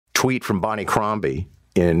Tweet from Bonnie Crombie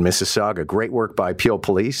in Mississauga. Great work by Peel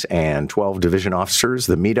Police and 12 division officers.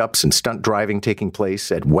 The meetups and stunt driving taking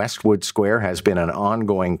place at Westwood Square has been an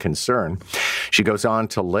ongoing concern. She goes on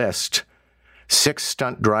to list 6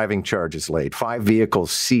 stunt driving charges laid, 5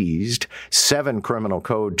 vehicles seized, 7 criminal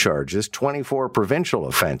code charges, 24 provincial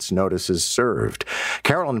offense notices served.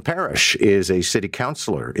 Carolyn Parrish is a city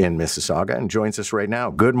councillor in Mississauga and joins us right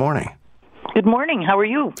now. Good morning. Good morning. How are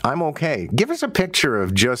you? I'm okay. Give us a picture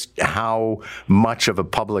of just how much of a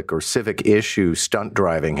public or civic issue stunt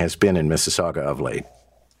driving has been in Mississauga of late.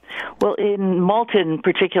 Well, in Malton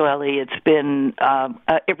particularly, it's been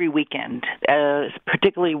every weekend,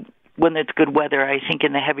 particularly when it's good weather. I think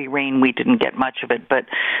in the heavy rain we didn't get much of it, but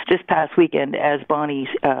this past weekend, as Bonnie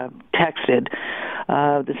texted,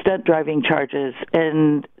 the stunt driving charges,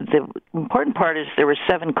 and the important part is there were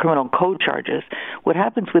 7 criminal code charges. What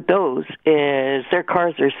happens with those is their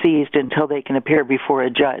cars are seized until they can appear before a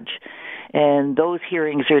judge. And those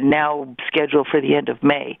hearings are now scheduled for the end of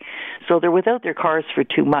May. So they're without their cars for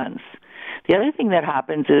 2 months. The other thing that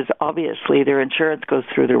happens is, obviously, their insurance goes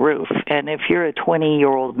through the roof. And if you're a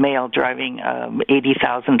 20-year-old male driving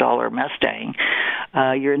 $80,000 Mustang,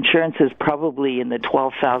 your insurance is probably in the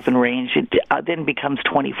 $12,000 range. It then becomes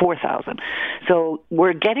 $24,000. So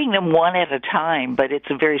we're getting them one at a time, but it's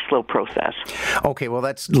a very slow process. Okay, well,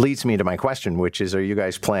 that leads me to my question, which is, are you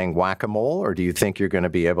guys playing whack-a-mole, or do you think you're going to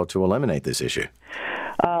be able to eliminate this issue?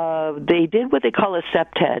 They did what they call a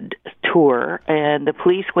SEPTED tour, and the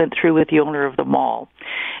police went through with the owner of the mall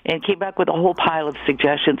and came back with a whole pile of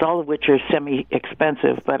suggestions, all of which are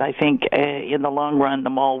semi-expensive, but I think in the long run the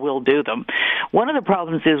mall will do them. One of the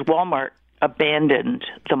problems is Walmart abandoned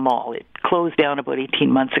the mall. It closed down about 18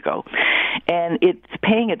 months ago, and it's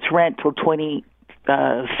paying its rent till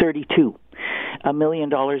 2032. $1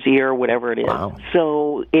 million a year or whatever it is. Wow.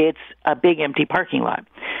 So it's a big empty parking lot.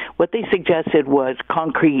 What they suggested was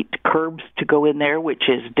concrete curbs to go in there, which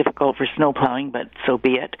is difficult for snow plowing, but so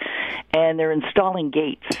be it. And they're installing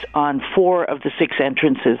gates on 4 of the 6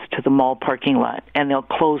 entrances to the mall parking lot, and they'll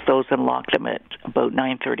close those and lock them at about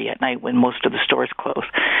 9:30 at night when most of the stores close.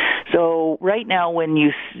 So right now when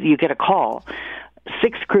you get a call,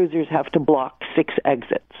 6 cruisers have to block 6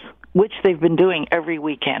 exits, which they've been doing every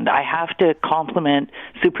weekend. I have to compliment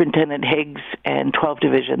Superintendent Higgs and 12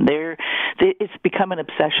 Division. It's become an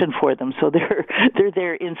obsession for them, so they're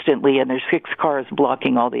there instantly, and there's 6 cars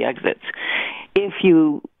blocking all the exits.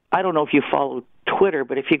 I don't know if you follow Twitter,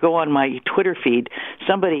 but if you go on my Twitter feed,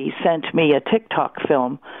 somebody sent me a TikTok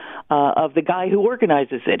film of the guy who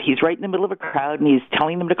organizes it. He's right in the middle of a crowd, and he's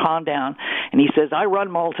telling them to calm down, and he says, "I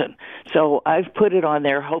run Malton." So I've put it on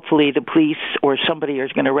there. Hopefully the police or somebody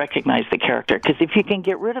is going to recognize the character, because if you can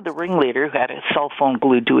get rid of the ringleader who had a cell phone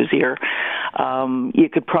glued to his ear, you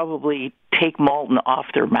could probably take Malton off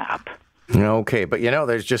their map. Okay, but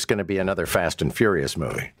there's just going to be another Fast and Furious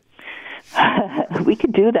movie. We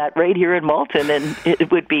could do that right here in Malton, and it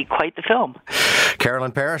would be quite the film.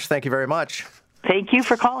 Carolyn Parrish, thank you very much. Thank you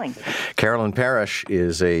for calling. Carolyn Parrish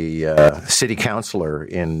is a city councillor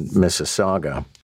in Mississauga.